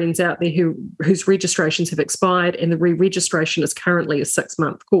of RNs out there whose registrations have expired, and the re-registration is currently a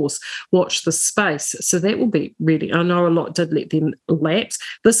 6-month course. Watch the space. So that will be really. I know a lot did let them lapse.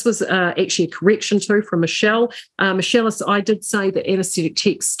 This was actually a correction too from Michelle. Michelle, I did say that anaesthetic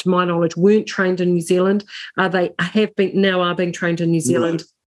techs, to my knowledge, weren't trained in New Zealand. They are being trained in New Zealand. Right.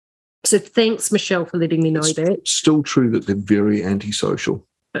 So thanks, Michelle, for letting me know that. It's still true that they're very antisocial.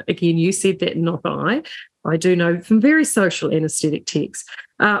 Again, you said that, not I. I do know some very social anaesthetic techs.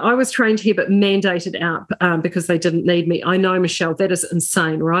 I was trained here but mandated out because they didn't need me. I know, Michelle, that is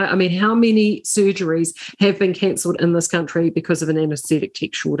insane, right? I mean, how many surgeries have been cancelled in this country because of an anaesthetic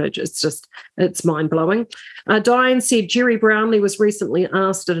tech shortage? It's mind-blowing. Diane said Jerry Brownlee was recently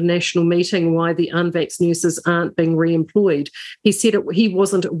asked at a national meeting why the unvaxxed nurses aren't being re-employed. He said he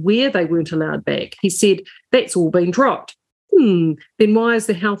wasn't aware they weren't allowed back. He said, that's all been dropped. Then why is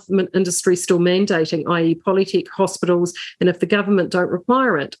the health industry still mandating, i.e. Polytech, hospitals, and if the government don't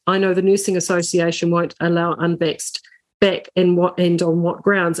require it? I know the Nursing Association won't allow unvaxxed back and on what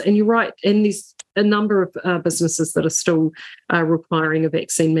grounds. And you're right, and there's a number of businesses that are still requiring a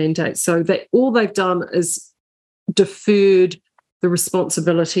vaccine mandate. So that all they've done is deferred the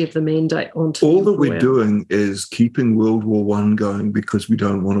responsibility of the mandate onto all that we're doing is keeping World War I going because we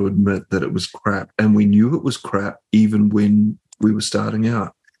don't want to admit that it was crap. And we knew it was crap even when we were starting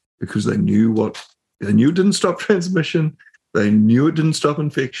out because they knew it didn't stop transmission. They knew it didn't stop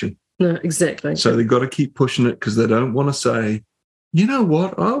infection. No, exactly. So they've got to keep pushing it because they don't want to say, you know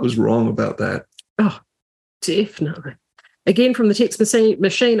what, I was wrong about that. Oh, definitely. Again, from the text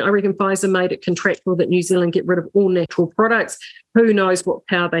machine, I reckon Pfizer made it contractual that New Zealand get rid of all natural products. Who knows what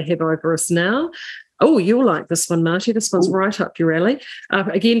power they have over us now? Oh, you'll like this one, Marty. This one's right up your alley.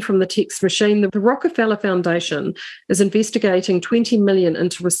 Again, from the text machine, the Rockefeller Foundation is investigating $20 million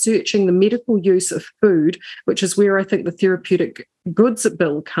into researching the medical use of food, which is where I think the therapeutic goods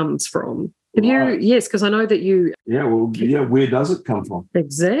bill comes from. Have you? Yes, because I know that you... Yeah, where does it come from?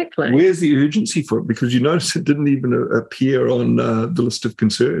 Exactly. Where's the urgency for it? Because you notice it didn't even appear on the list of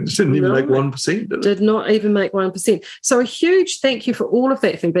concerns. It didn't even make 1%, did it? Did not even make 1%. So a huge thank you for all of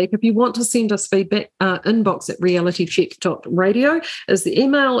that feedback. If you want to send us feedback, inbox at realitycheck.radio is the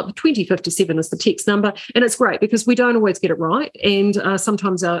email. 2057 is the text number. And it's great because we don't always get it right. And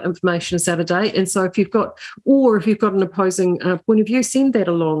sometimes our information is out of date. And so if you've got an opposing point of view, send that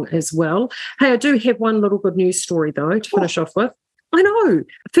along as well. Hey, I do have one little good news story, though, to finish off with. I know.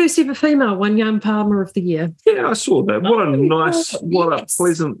 First ever female won Young Palmer of the Year. Yeah, I saw that. What a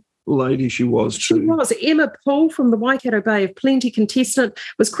pleasant lady she was, too. She was. Emma Poole from the Waikato Bay of Plenty contestant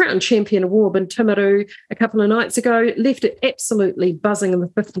was crowned champion of Warb in Timaru a couple of nights ago, left it absolutely buzzing in the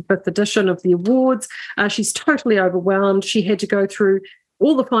 55th edition of the awards. She's totally overwhelmed. She had to go through,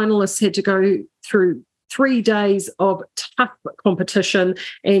 all the finalists had to go through 3 days of tough competition,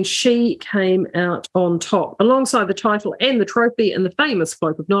 and she came out on top. Alongside the title and the trophy and the famous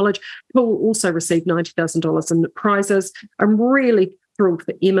Cloak of Knowledge, Paul also received $90,000 in prizes. I'm really thrilled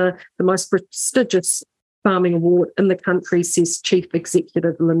for Emma, the most prestigious farming award in the country, says Chief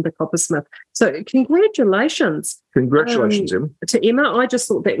Executive Linda Coppersmith. So congratulations. Congratulations, Emma. To Emma. I just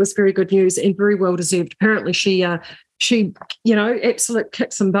thought that was very good news and very well deserved. Apparently she absolute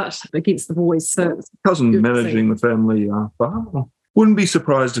kicks some butt against the boys. So cousin managing the family farm. Wouldn't be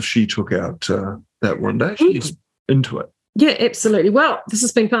surprised if she took out that one day. She's into it. Yeah, absolutely. Well, this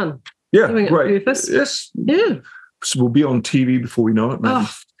has been fun. Yeah, doing great. Yes. Yeah. So we'll be on TV before we know it, maybe.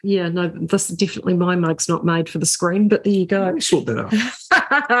 Oh, yeah, no, this definitely, my mug's not made for the screen, but there you go. Let me sort that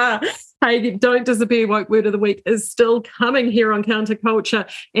out. Hey, don't disappear. Woke Word of the Week is still coming here on Counterculture.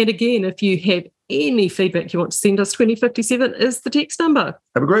 And again, if you have any feedback you want to send us, 2057 is the text number.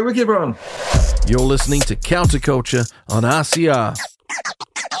 Have a great week, everyone. You're listening to Counterculture on RCR.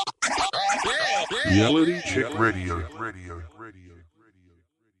 Reality Check Radio.